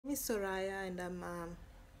Miss Soraya, and I'm a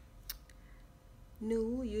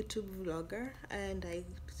new YouTube vlogger, and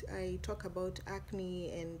I talk about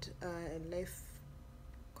acne and life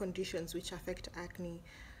conditions which affect acne.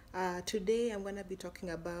 Today I'm gonna be talking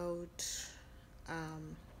about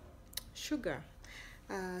um, sugar.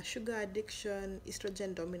 Sugar addiction,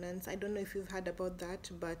 estrogen dominance. I don't know if you've heard about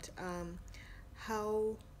that, but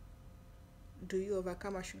how do you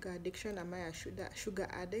overcome a sugar addiction? Am I a sugar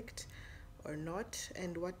addict or not?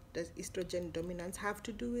 And what does estrogen dominance have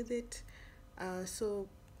to do with it? So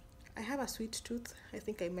I have a sweet tooth. I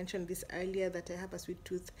think I mentioned this earlier that I have a sweet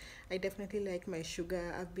tooth. I definitely like my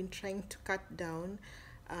sugar. I've been trying to cut down,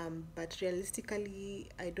 but realistically,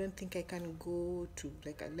 I don't think I can go to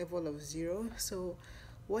like a level of zero. So,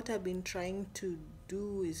 what I've been trying to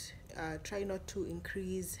do is try not to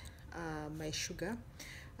increase my sugar.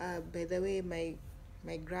 By the way,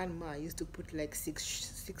 my grandma used to put like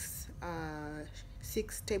six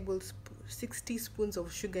teaspoons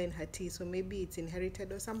of sugar in her tea, so maybe it's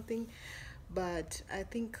inherited or something. But I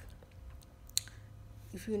think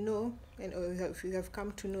if you know, and or if you have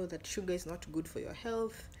come to know that sugar is not good for your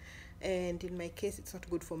health, and in my case it's not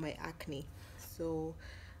good for my acne, so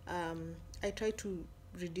I try to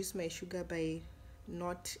reduce my sugar by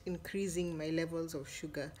not increasing my levels of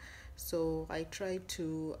sugar. So I try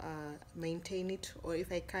to maintain it, or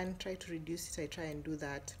if I can try to reduce it, I try and do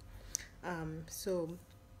that. So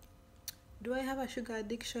do I have a sugar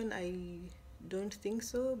addiction? I don't think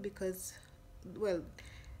so, because, well,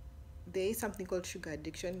 there is something called sugar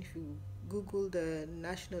addiction. If you Google the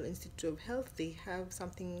National Institute of Health, they have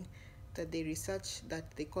something that they research that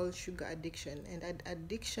they call sugar addiction. And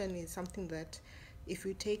addiction is something that if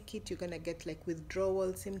you take it, you're gonna get like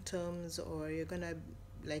withdrawal symptoms, or you're gonna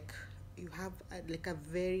like you have like a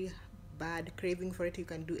very bad craving for it. You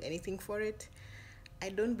can do anything for it. I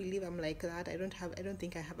don't believe I'm like that. I don't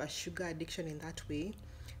think I have a sugar addiction in that way.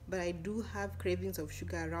 But I do have cravings of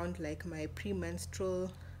sugar around like my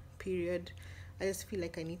premenstrual period. I just feel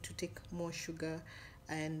like I need to take more sugar,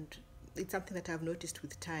 and it's something that I've noticed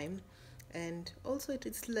with time. And also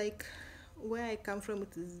it's like where I come from,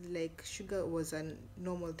 it is like sugar was a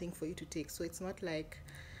normal thing for you to take. So it's not like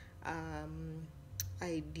um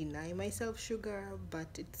I deny myself sugar, but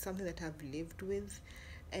it's something that I've lived with.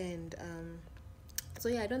 And so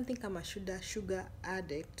yeah, I don't think I'm a sugar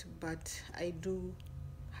addict, but I do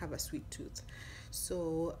have a sweet tooth.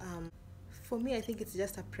 So for me, I think it's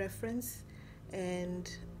just a preference, and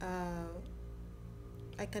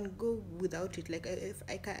I can go without it. Like if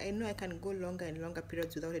I can, I know I can go longer and longer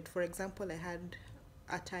periods without it. For example, I had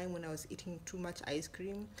a time when I was eating too much ice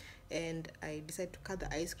cream, and I decided to cut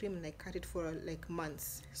the ice cream, and I cut it for like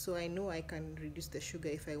months. So I know I can reduce the sugar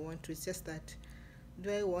if I want to. It's just that,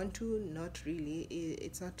 do I want to? Not really.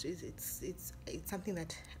 It's not. It's something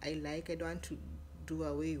that I like. I don't want to do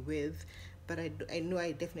away with, but I know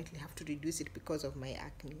I definitely have to reduce it because of my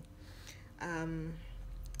acne. Um,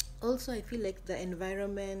 Also, I feel like the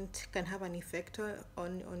environment can have an effect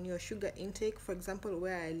on your sugar intake. For example,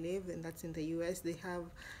 where I live, and that's in the US, they have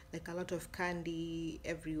like a lot of candy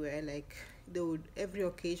everywhere. Like they would, every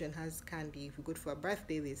occasion has candy. If you go for a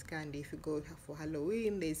birthday, there's candy. If you go for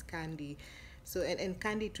Halloween, there's candy. So, and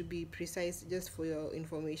candy, to be precise, just for your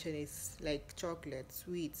information, is like chocolate,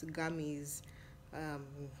 sweets, gummies, um,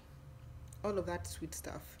 all of that sweet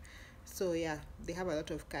stuff. So yeah, they have a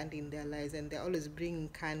lot of candy in their lives, and they're always bringing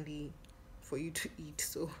candy for you to eat.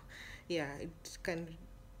 So yeah, it can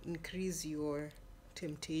increase your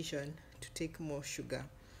temptation to take more sugar,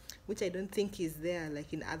 which I don't think is there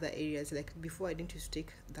like in other areas. Like before, I didn't used to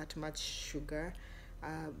take that much sugar.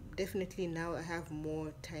 Definitely now I have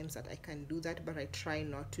more times that I can do that, but I try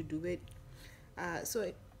not to do it.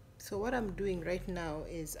 So what I'm doing right now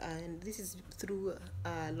is, and this is through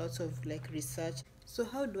lots of like research. So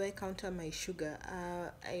how do I counter my sugar?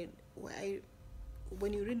 I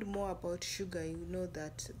when you read more about sugar, you know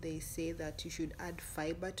that they say that you should add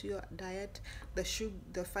fiber to your diet.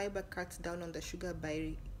 The fiber cuts down on the sugar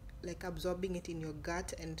by like absorbing it in your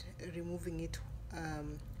gut and removing it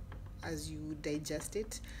um, as you digest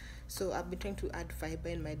it. So I've been trying to add fiber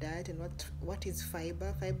in my diet. And what is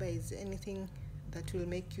fiber? Fiber is anything that will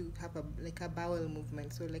make you have a like a bowel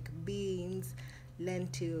movement. So like beans,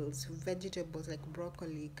 lentils, vegetables like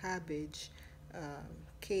broccoli, cabbage,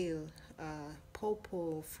 kale,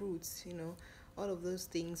 pawpaw, fruits, all of those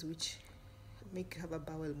things which make you have a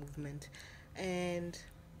bowel movement. And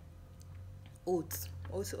oats.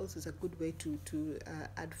 Oats is a good way to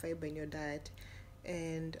add fiber in your diet.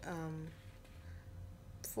 And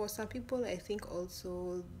for some people, I think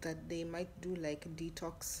also that they might do like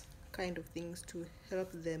detox kind of things to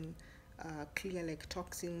help them clear like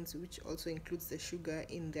toxins, which also includes the sugar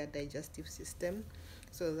in their digestive system.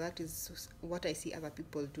 So that is what I see other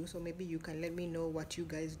people do. So maybe you can let me know what you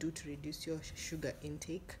guys do to reduce your sugar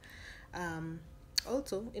intake.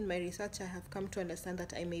 Also, in my research, I have come to understand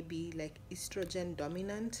that I may be like estrogen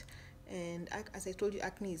dominant, and as I told you,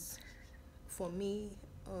 acne is, for me,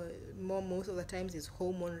 most of the times is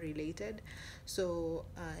hormone related. So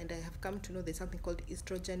and I have come to know there's something called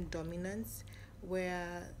estrogen dominance,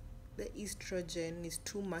 where the estrogen is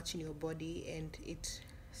too much in your body and it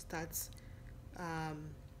starts um,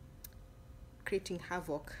 creating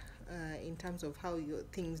havoc in terms of how your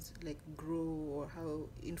things like grow or how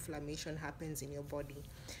inflammation happens in your body.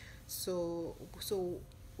 So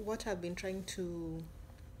what I've been trying to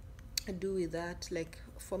do with that, like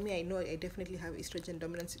for me, I know I definitely have estrogen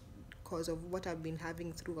dominance because of what I've been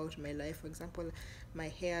having throughout my life. For example, my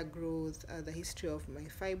hair growth, the history of my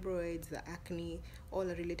fibroids, the acne, all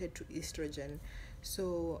are related to estrogen.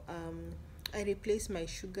 So I replace my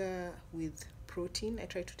sugar with protein. I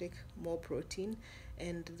try to take more protein,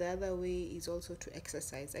 and the other way is also to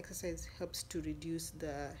exercise. Exercise helps to reduce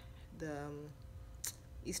the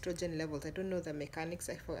estrogen levels. I don't know the mechanics.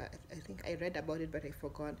 I think I read about it, but I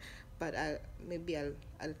forgot. But maybe I'll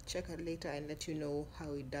check it later and let you know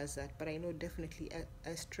how it does that. But I know definitely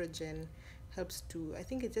estrogen helps to. I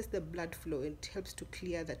think it's just the blood flow. It helps to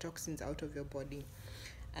clear the toxins out of your body,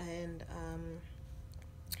 and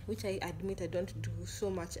which I admit I don't do so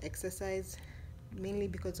much exercise, mainly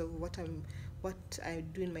because of what I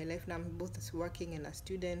do in my life now. I'm both as working and a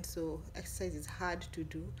student, so exercise is hard to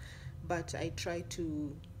do, but I try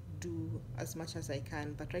to do as much as I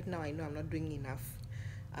can. But right now I know I'm not doing enough.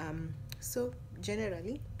 So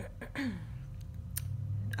generally,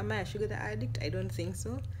 am I a sugar addict? I don't think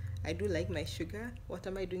so. I do like my sugar. What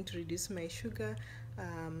am I doing to reduce my sugar?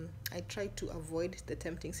 I try to avoid the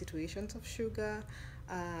tempting situations of sugar.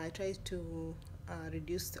 I try to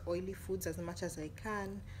reduce the oily foods as much as I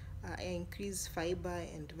can. I increase fiber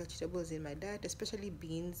and vegetables in my diet, especially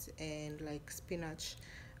beans and like spinach.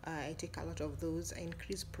 I take a lot of those. I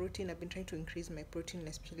increase protein. I've been trying to increase my protein,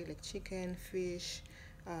 especially like chicken, fish,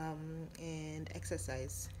 and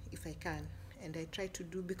exercise if I can. And I try to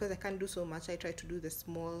do, because I can't do so much, I try to do the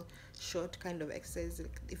small short kind of exercise.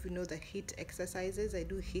 Like if you know the HIIT exercises, I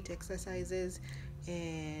do HIIT exercises.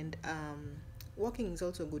 And walking is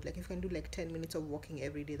also good. Like if you can do like 10 minutes of walking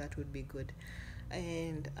every day, that would be good.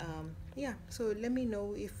 And yeah, so let me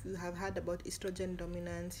know if you have heard about estrogen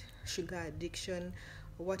dominance, sugar addiction,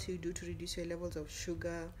 what you do to reduce your levels of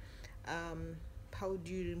sugar, how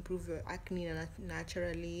do you improve your acne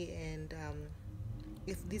naturally, and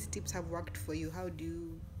if these tips have worked for you,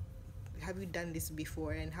 have you done this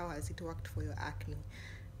before, and how has it worked for your acne?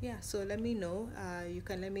 Yeah, so let me know. You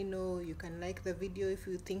can let me know. You can like the video if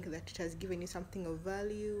you think that it has given you something of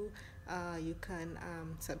value. You can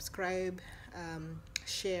subscribe,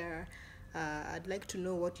 share. I'd like to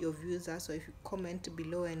know what your views are, so if you comment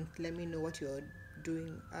below and let me know what you're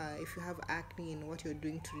doing, if you have acne, and what you're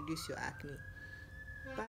doing to reduce your acne.